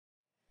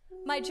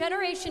My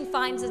generation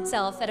finds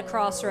itself at a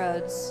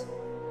crossroads.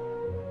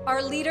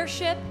 Our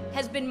leadership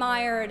has been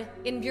mired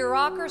in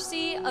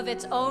bureaucracy of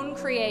its own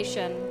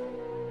creation.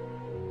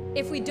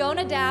 If we don't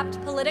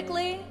adapt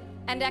politically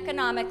and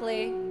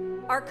economically,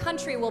 our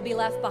country will be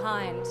left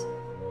behind.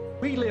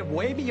 We live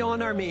way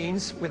beyond our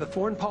means with a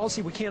foreign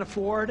policy we can't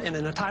afford and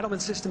an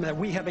entitlement system that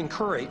we have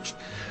encouraged.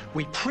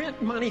 We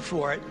print money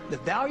for it, the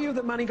value of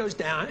the money goes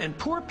down, and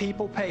poor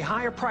people pay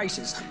higher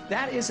prices.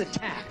 That is a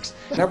tax.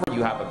 Whenever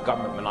you have a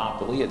government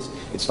monopoly,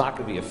 it's not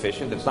going to be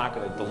efficient, it's not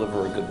going to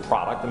deliver a good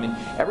product. I mean,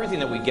 everything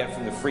that we get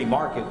from the free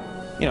market,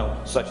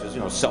 such as,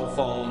 cell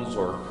phones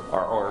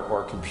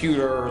or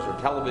computers or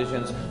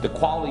televisions, the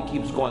quality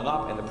keeps going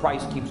up and the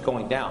price keeps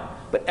going down.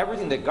 But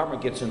everything that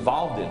government gets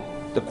involved in,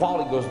 the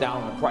quality goes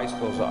down and the price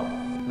goes up.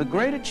 The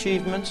great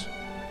achievements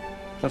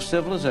of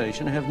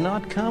civilization have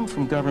not come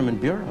from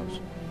government bureaus.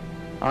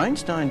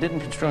 Einstein didn't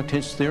construct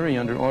his theory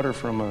under order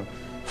from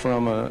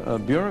a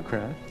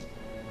bureaucrat.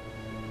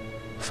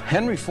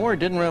 Henry Ford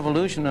didn't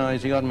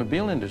revolutionize the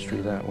automobile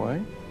industry that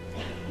way.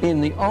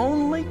 In the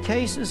only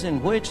cases in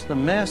which the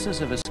masses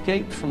have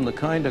escaped from the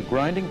kind of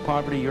grinding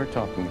poverty you're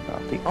talking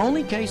about, the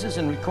only cases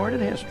in recorded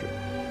history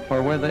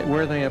are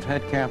where they have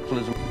had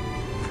capitalism.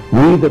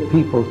 We, the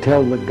people,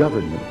 tell the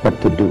government what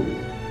to do.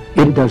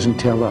 It doesn't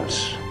tell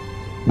us.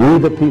 We,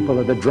 the people,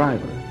 are the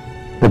driver.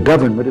 The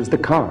government is the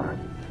car.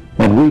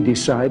 And we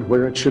decide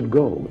where it should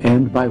go,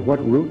 and by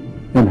what route,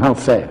 and how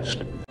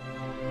fast.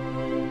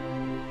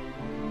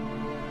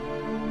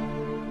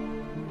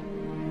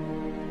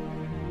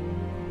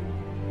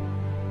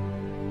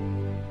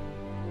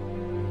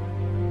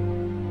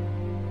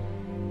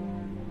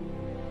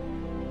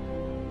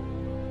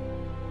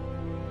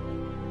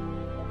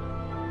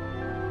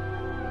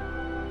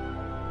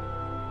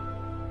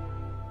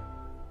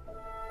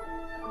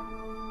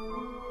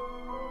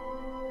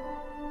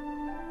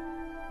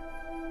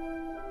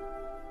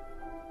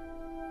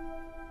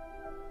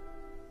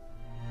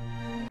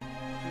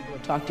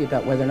 Talk to you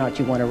about whether or not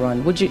you want to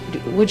run. Would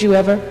you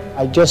ever?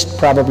 I just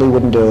probably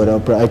wouldn't do it,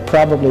 Oprah. I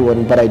probably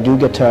wouldn't, but I do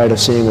get tired of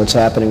seeing what's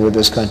happening with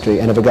this country,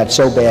 and if it got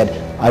so bad,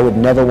 I would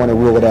never want to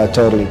rule it out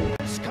totally.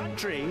 This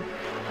country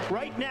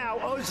right now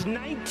owes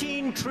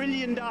 $19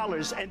 trillion,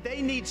 and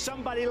they need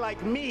somebody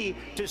like me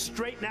to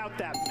straighten out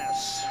that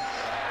mess.